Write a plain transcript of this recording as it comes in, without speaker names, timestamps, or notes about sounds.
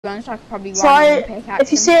honest, I could probably So run and pickaxe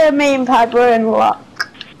if you see a meme pad, we're in luck.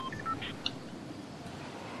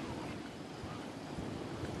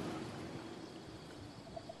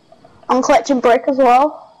 I'm collecting brick as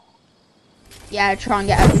well. Yeah, try and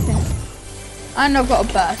get everything. And I've got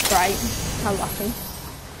a burst rate. How lucky.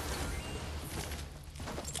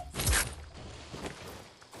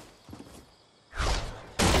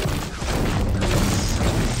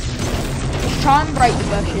 Just try and break the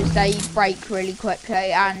bushes. They break really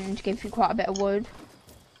quickly and give you quite a bit of wood.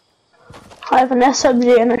 I have an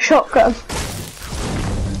SMG and a shotgun.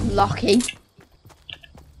 Lucky.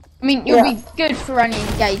 I mean, you'll be good for any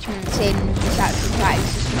engagements in this actual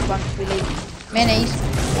place. It's just once we leave minis.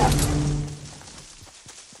 Yeah.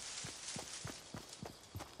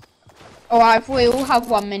 Alright, if we all have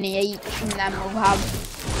one mini each, and then we'll have,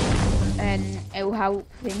 and it'll help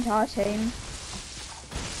the entire team.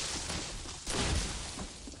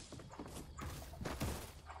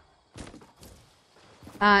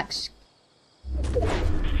 Max.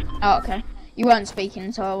 Oh, okay. You weren't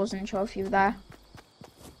speaking, so I wasn't sure if you were there.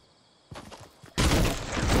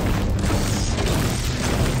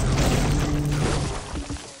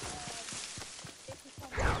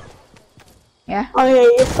 Yeah. Oh yeah,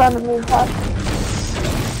 you're fan of me, pad.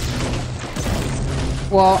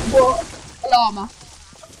 What? What? Llama.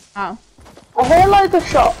 Oh. I hear loads of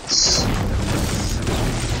shots.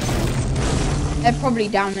 They're probably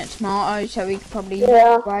down at Tomato, so we could probably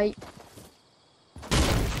wait.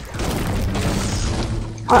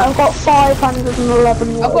 I've got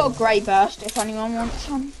 511 wood. I've got a grey burst if anyone wants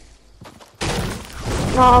some.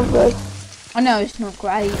 No, I'm good. I know it's not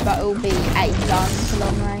great, but it'll be 8 guns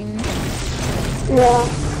long range. Yeah.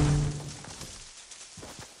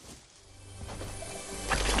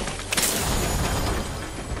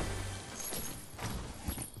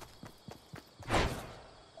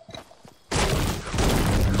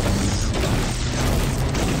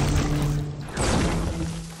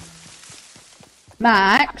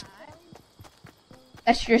 Max,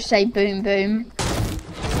 let's just say boom boom.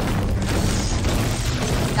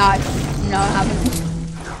 No, I haven't.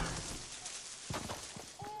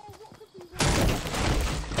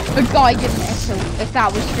 A guided missile, if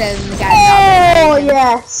that was still in the game. Oh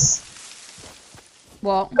yes.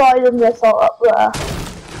 What? Guided missile up there.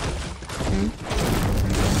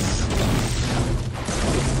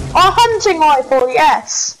 Oh, hunting rifle,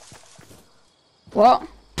 yes. What?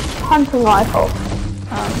 Hunting rifle.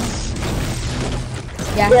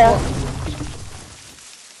 Yeah. Yeah.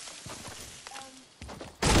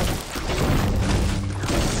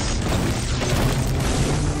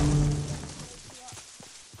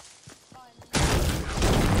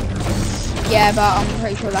 Yeah, but I'm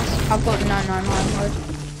pretty sure I've got 999 wood.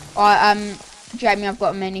 Alright, Jamie, I've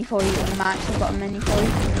got a mini for you, and Max, I've got a mini for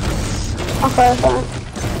you. Okay,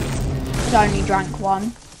 thanks. I only drank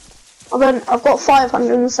one. I've got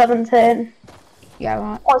 517. Yeah,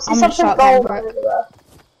 right. Oh, I see something gold over there.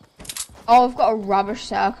 Oh, I've got a rubbish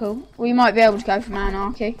circle. We might be able to go from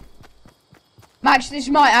anarchy. Max, this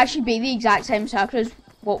might actually be the exact same circle as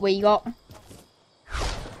what we got.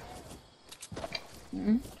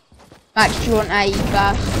 Max, do you want a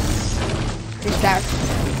burst? Just there.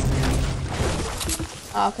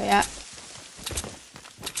 Oh, okay, yeah.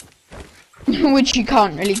 Which you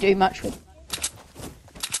can't really do much with.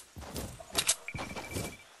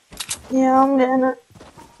 Yeah, I'm getting it.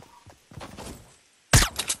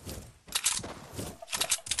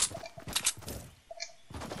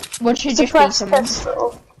 What should just be someone?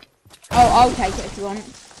 Pistol. Oh, I'll take it if you want.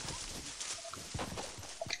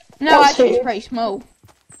 No, actually, it's pretty small.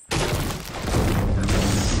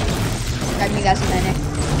 Give me that's a minute.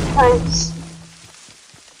 Thanks.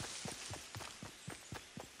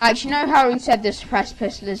 Actually, you know how we said the suppressed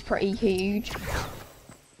pistol is pretty huge?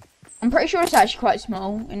 I'm pretty sure it's actually quite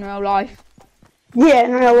small in real life. Yeah,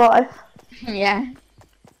 in real life. Yeah.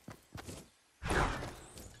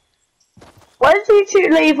 Where did you two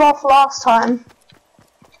leave off last time?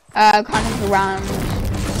 Kind of around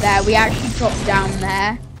there. We actually dropped down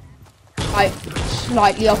there, like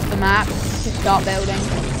slightly off the map to start building.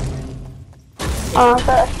 Oh,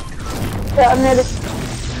 okay. Yeah, I'm nearly.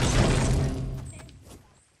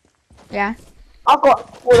 Yeah. I've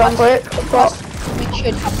got wood on brick. We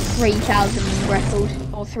should have 3,000 brick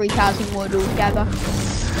or 3,000 wood altogether.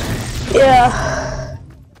 Yeah.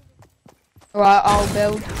 Right, I'll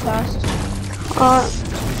build first. Alright.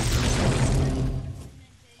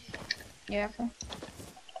 Yeah. Okay.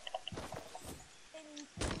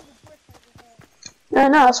 No,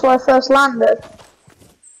 that's where I first landed.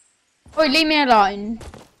 Oi, leave me alone.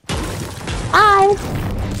 Hi.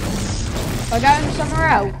 By going somewhere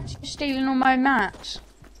else, you're stealing all my mats.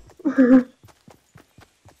 I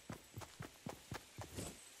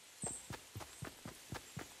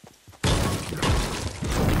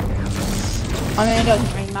mean, it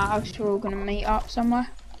doesn't really matter because we're all going to meet up somewhere.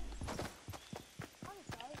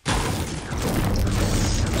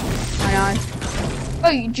 I know. Oh,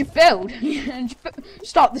 you just build.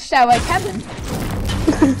 Start the stairway to heaven.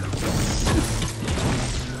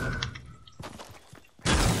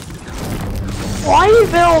 Why are you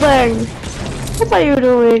building? What are you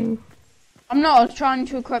doing? I'm not trying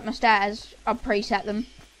to equip my stairs. I've preset them.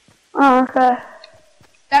 Oh, okay.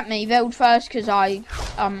 Let me build first because I've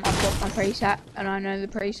got my preset and I know the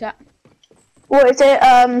preset. What is it?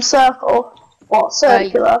 Circle? What?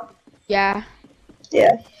 Circular? Yeah.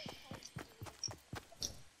 Yeah.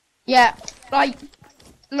 Yeah, like,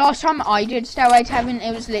 last time I did Stairway to Heaven,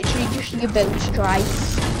 it was literally just you build straight.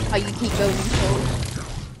 Like, you keep building forward.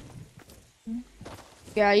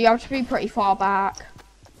 Yeah, you have to be pretty far back.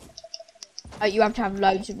 Like, you have to have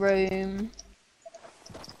loads of room.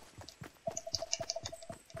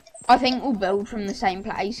 I think we'll build from the same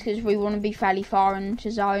place, because we want to be fairly far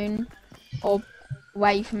into zone. Or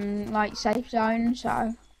away from, like, safe zone,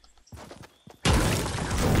 so...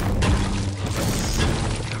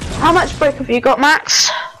 How much brick have you got,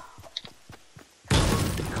 Max?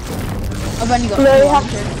 I've only got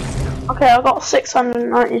 200. Okay, I've got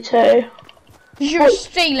 692. You're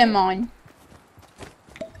stealing mine.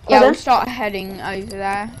 Yeah, we'll start heading over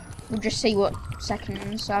there. We'll just see what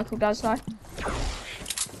second circle does though.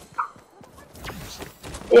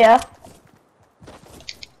 Yeah.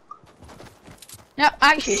 No,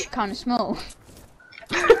 actually it's kind of small.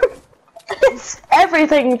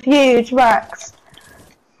 Everything's huge, Max.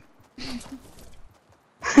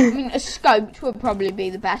 I mean, a scoped would probably be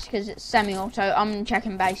the best because it's semi-auto. I'm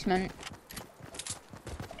checking basement.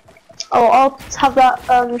 Oh, I'll have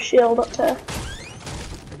that shield up there.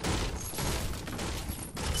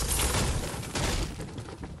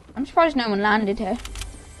 I'm surprised no one landed here.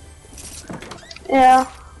 Yeah.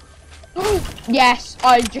 Yes,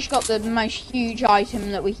 I just got the most huge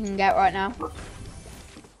item that we can get right now.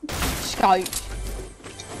 Scoped.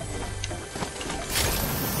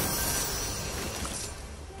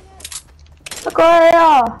 Look where they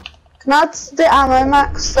are. Can I add the ammo,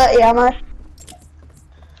 Max? 30 ammo.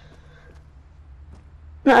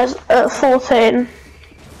 No, it's at 14.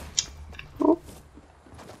 Oh.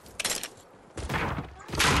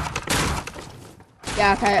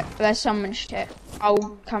 Yeah, okay, there's some shit.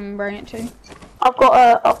 I'll come and bring it to you. I've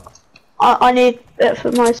got I need it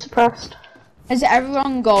for my suppressed. Has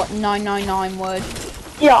everyone got 999 wood?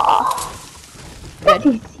 Yeah.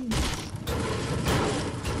 Good.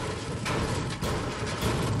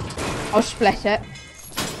 I'll split it.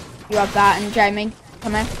 You have that, and Jamie,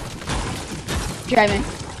 come here. Jamie.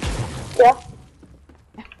 Yeah.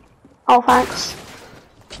 Oh, thanks.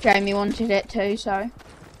 Jamie wanted it too, so.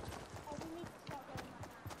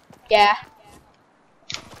 Yeah.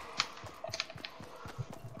 Do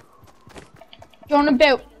you want to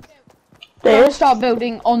build? Do you want to start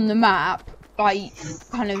building on the map, like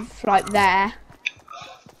kind of like there?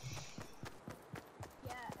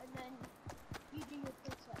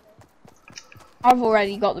 I've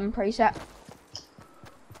already got them preset.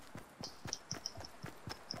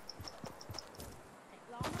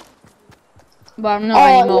 Well, not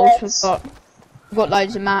anymore. Yes. We've got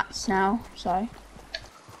loads of mats now, so.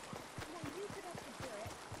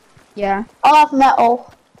 Yeah. I'll have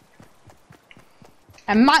metal.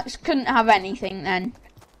 And Max couldn't have anything then.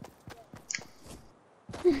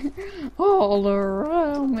 All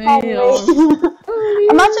around me. Imagine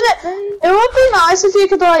it. It would be nice if you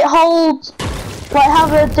could like hold, like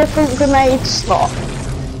have a different grenade slot.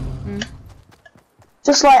 Mm.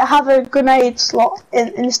 Just like have a grenade slot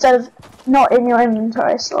instead of not in your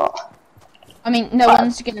inventory slot. I mean, no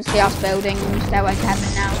one's gonna see us building Stairway to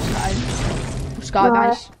Heaven now, so sky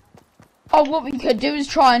base. Oh, what we could do is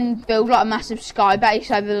try and build like a massive sky base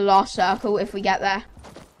over the last circle if we get there.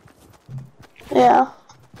 Yeah.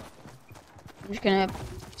 I'm just gonna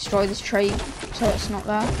destroy this tree so it's not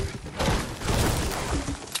there.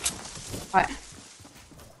 Right.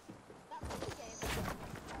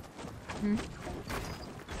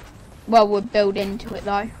 Well, we'll build into it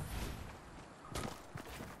though.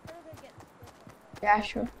 Yeah,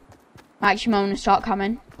 sure. Actually, I'm gonna start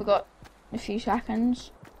coming. We've got a few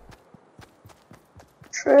seconds.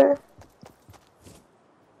 True.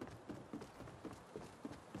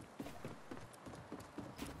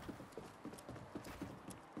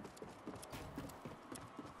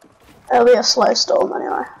 It'll be a slow storm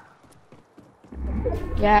anyway.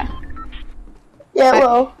 Yeah. Yeah, it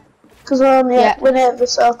will. Because we're near the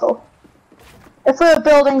circle. if we were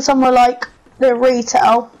building somewhere like the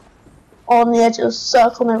retail, on the edge of the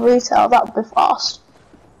circle near retail, that would be fast.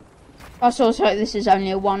 Plus also this is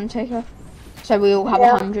only a 1 ticker. So we all have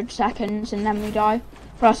 100 seconds and then we die.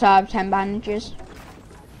 Plus I have 10 bandages.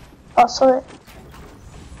 Oh, sorry.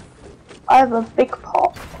 I have a big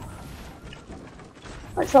pot.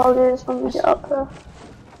 Which I'll use when we get up there.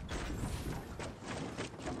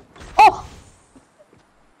 Oh!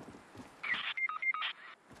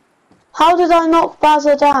 How did I knock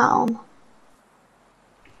Bazza down?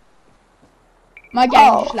 My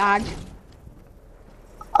game just lagged.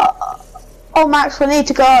 Oh Max, we need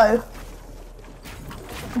to go.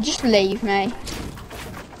 Just leave me.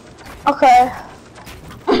 Okay.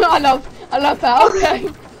 I love that, okay.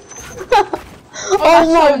 Oh, that's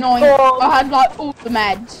so my annoying. God. I had like all the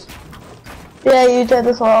meds. Yeah, you did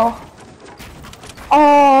as well.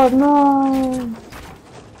 Oh no.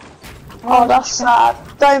 Oh, that's sad.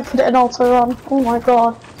 Don't put it in auto run. Oh my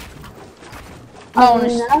god.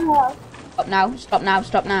 No, stop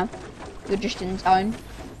now. You're just in zone.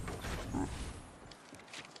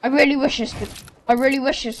 I really wish this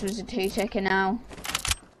was a 2 ticker now.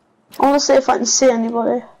 I want to see if I can see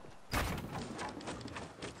anybody.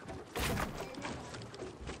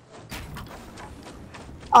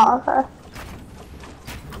 Oh, okay.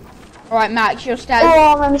 Alright, Max, you're staying.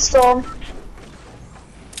 Oh, I'm in the storm.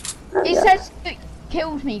 It says it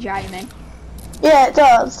killed me, Jamie. Yeah, it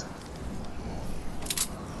does.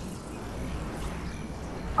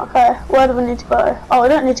 Okay, where do we need to go? Oh, we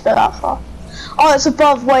don't need to go that far. Oh, it's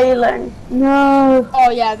above Wailing. No. Oh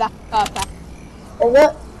yeah, that's perfect. Is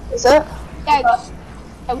it? Is it? Yeah,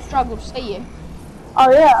 I'll struggle to see you. Oh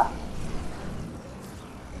yeah.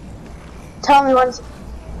 Tell me when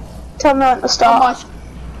to start.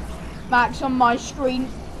 Max, on my screen.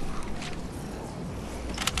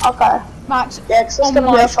 Okay. Max, yeah, cause it's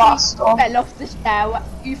gonna be a fast storm. You fell off the stair.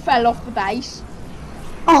 You fell off the base.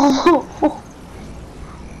 Oh.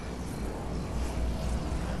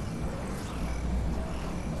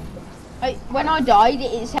 When I died,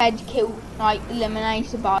 it said killed, like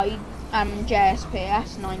eliminated by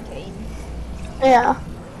JSPS 19. Yeah.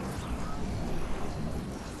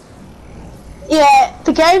 Yeah,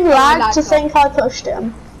 the game lagged to think I pushed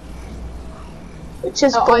him. Which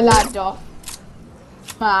is good. I lagged off.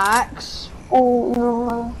 Max. Oh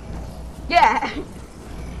no. Yeah.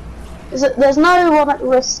 There's no one at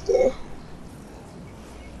risky.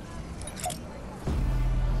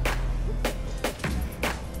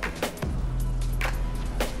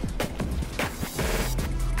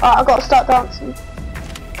 Alright, I've got to start dancing.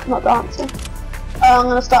 Not dancing. I'm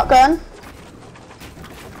gonna start going.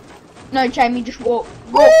 No, Jamie, just walk.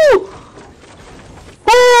 Woo!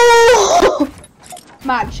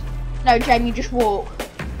 Max. No, Jamie, just walk.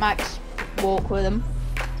 Max, walk with him.